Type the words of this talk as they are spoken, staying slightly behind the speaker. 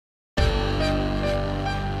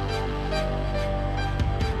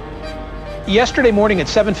Yesterday morning at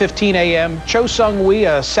 7:15 a.m., Cho Sung-hui,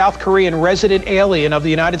 a South Korean resident alien of the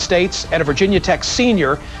United States and a Virginia Tech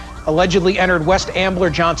senior, allegedly entered West Ambler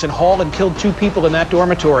Johnson Hall and killed 2 people in that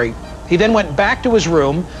dormitory. He then went back to his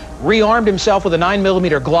room, rearmed himself with a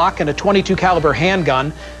 9mm Glock and a .22 caliber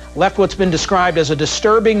handgun, left what's been described as a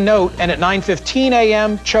disturbing note, and at 9:15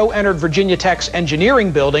 a.m., Cho entered Virginia Tech's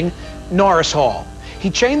engineering building, Norris Hall. He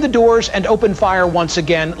chained the doors and opened fire once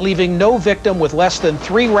again, leaving no victim with less than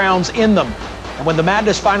 3 rounds in them. And when the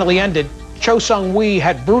madness finally ended, Cho Sung-hui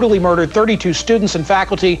had brutally murdered 32 students and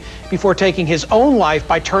faculty before taking his own life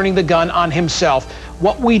by turning the gun on himself.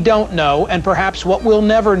 What we don't know, and perhaps what we'll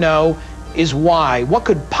never know, is why. What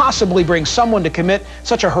could possibly bring someone to commit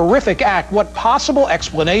such a horrific act? What possible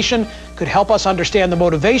explanation could help us understand the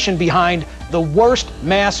motivation behind the worst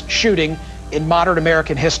mass shooting in modern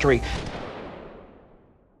American history?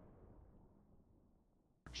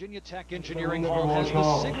 Virginia Tech Engineering Hall has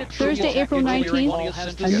the signature. Thursday, April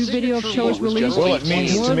 19th, a new video of Cho is released. Well, it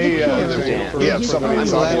means to me, somebody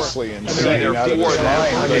that's obviously insane out of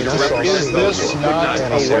his mind. Is this not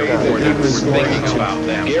a way that he was thinking about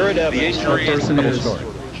them? Garrett Evans,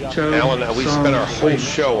 Alan, we spent our whole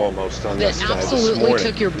show almost on this guy this morning. Absolutely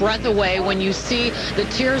took your breath away when you see the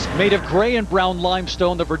tears. Made of gray and brown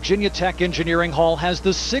limestone, the Virginia Tech Engineering Hall has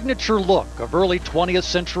the signature look of early 20th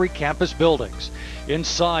century campus buildings.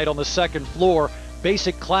 Inside, on the second floor,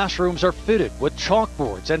 basic classrooms are fitted with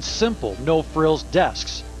chalkboards and simple no-frills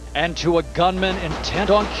desks. And to a gunman intent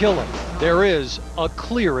on killing, there is a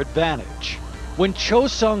clear advantage. When Cho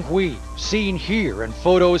Sung-hui, seen here in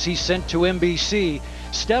photos he sent to NBC,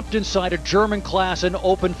 stepped inside a German class and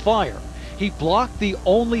opened fire, he blocked the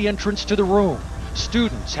only entrance to the room.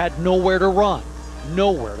 Students had nowhere to run,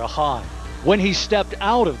 nowhere to hide. When he stepped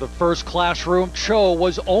out of the first classroom, Cho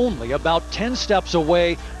was only about 10 steps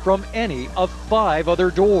away from any of 5 other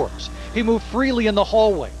doors. He moved freely in the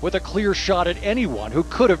hallway with a clear shot at anyone who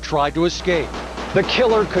could have tried to escape. The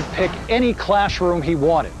killer could pick any classroom he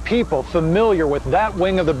wanted. People familiar with that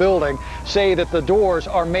wing of the building say that the doors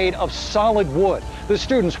are made of solid wood. The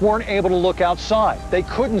students weren't able to look outside. They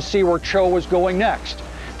couldn't see where Cho was going next.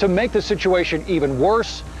 To make the situation even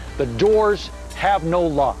worse, the doors have no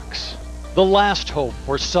locks. The last hope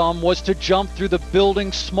for some was to jump through the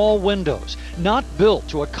building's small windows, not built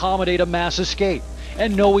to accommodate a mass escape,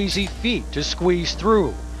 and no easy feat to squeeze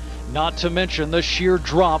through. Not to mention the sheer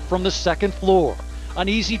drop from the second floor, an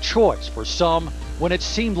easy choice for some when it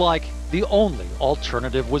seemed like the only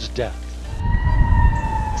alternative was death.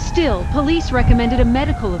 Still, police recommended a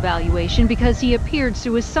medical evaluation because he appeared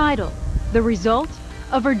suicidal. The result?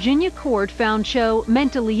 A Virginia court found Cho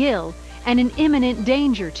mentally ill and in imminent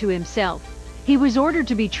danger to himself. He was ordered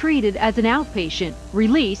to be treated as an outpatient,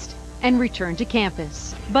 released, and returned to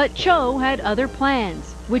campus. But Cho had other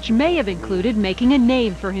plans, which may have included making a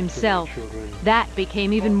name for himself. That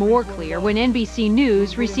became even more clear when NBC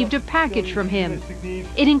News received a package from him.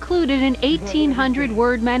 It included an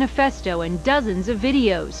 1,800-word manifesto and dozens of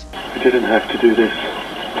videos. I didn't have to do this.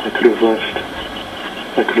 I could have left.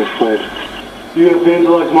 I could have fled. You have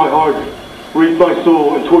vandalized my heart, raised my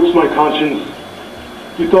soul, and torched my conscience.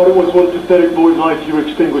 You thought it was one pathetic boy's life you were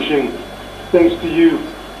extinguishing. Thanks to you,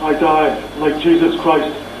 I died, like Jesus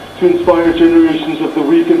Christ, to inspire generations of the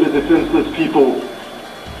weak and the defenseless people.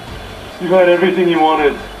 You had everything you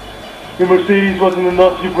wanted. Your Mercedes wasn't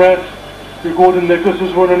enough, you brats. Your golden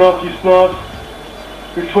necklaces weren't enough, you snobs.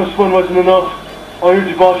 Your trust fund wasn't enough. All your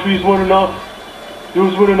debaucheries weren't enough.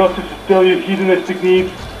 Those weren't enough to fulfill your hedonistic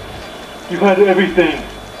needs. You had everything.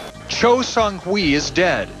 Cho Sung-hui is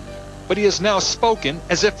dead, but he has now spoken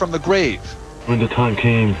as if from the grave. When the time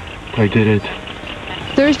came, I did it.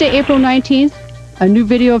 Thursday, April 19th, a new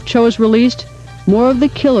video of Cho is released. More of the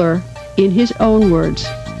killer in his own words.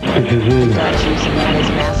 Statues in this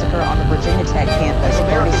massacre on the Virginia Tech campus.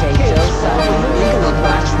 Authorities say Cho Sung-hui legally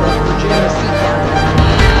flashed for Virginia seat our entire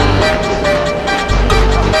American way of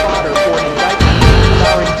life.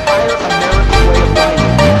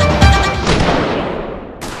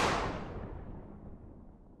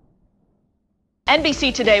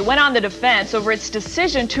 NBC Today went on the defense over its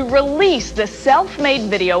decision to release the self-made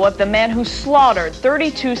video of the man who slaughtered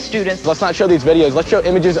 32 students. Let's not show these videos. Let's show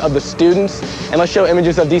images of the students, and let's show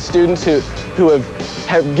images of these students who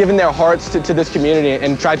have given their hearts to this community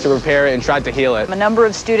and tried to repair it and tried to heal it. A number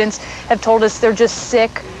of students have told us they're just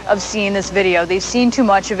sick of seeing this video. They've seen too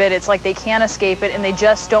much of it. It's like they can't escape it, and they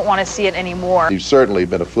just don't want to see it anymore. You've certainly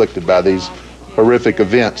been afflicted by these horrific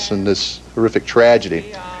events and this horrific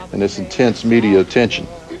tragedy and this intense media attention.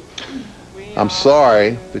 I'm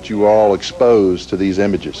sorry that you were all exposed to these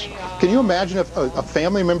images. Can you imagine if a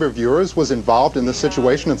family member of yours was involved in this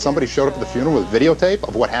situation and somebody showed up at the funeral with videotape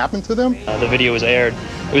of what happened to them? The video was aired.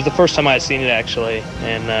 It was the first time I had seen it, actually,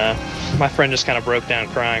 and my friend just kind of broke down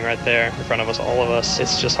crying right there in front of us, all of us.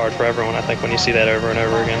 It's just hard for everyone, I think, when you see that over and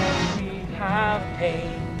over again. We have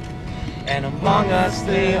pain, and among us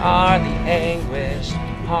they are the anguished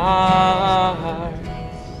heart.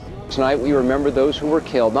 Tonight we remember those who were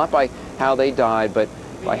killed, not by how they died, but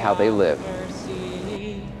by how they lived.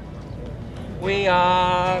 We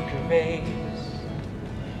are grace.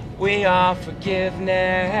 We are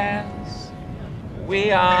forgiveness.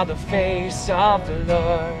 We are the face of the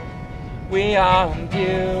Lord. We are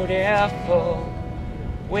beautiful.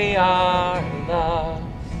 We are love.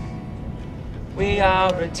 We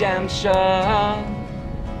are redemption.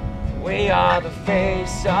 We are the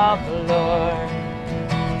face of the Lord.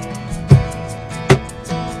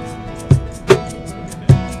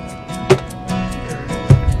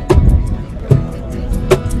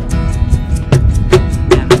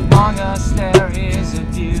 Among us there is a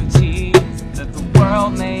beauty that the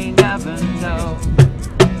world may never know,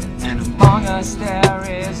 and among us there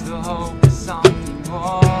is the hope of something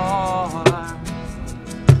more,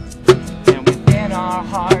 and within our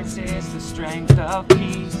hearts is the strength of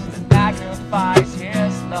peace that magnifies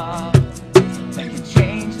His love, that can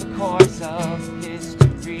change the course of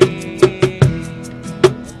history.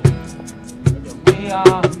 We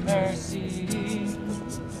are mercy.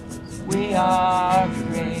 We are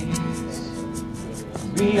grace.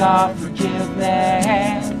 We are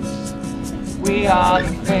forgiveness. We are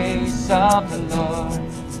the face of the Lord.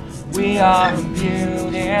 We are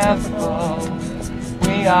beautiful.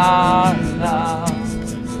 We are love.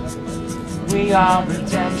 We are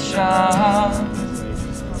redemption.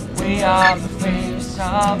 We are the face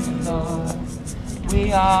of the Lord.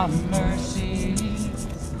 We are mercy.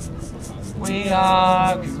 We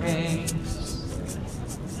are grace.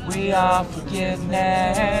 We are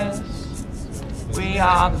forgiveness. We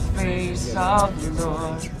are the face of the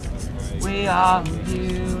Lord. We are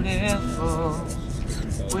beautiful.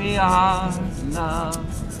 We are love.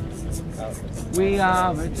 We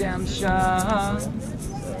are redemption.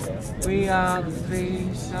 We are the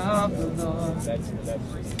face of the Lord.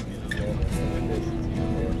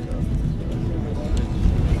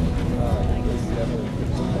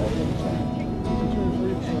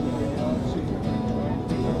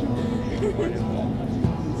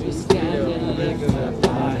 We stand and lift up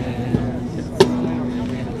our hands,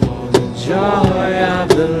 for the joy of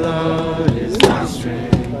the Lord is our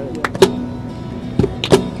strength.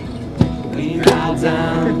 We bow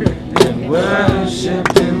down and worship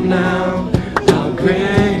Him now. How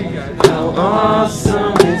great, how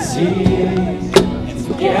awesome is He.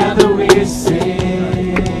 Together we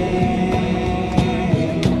sing.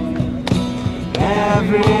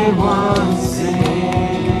 Everyone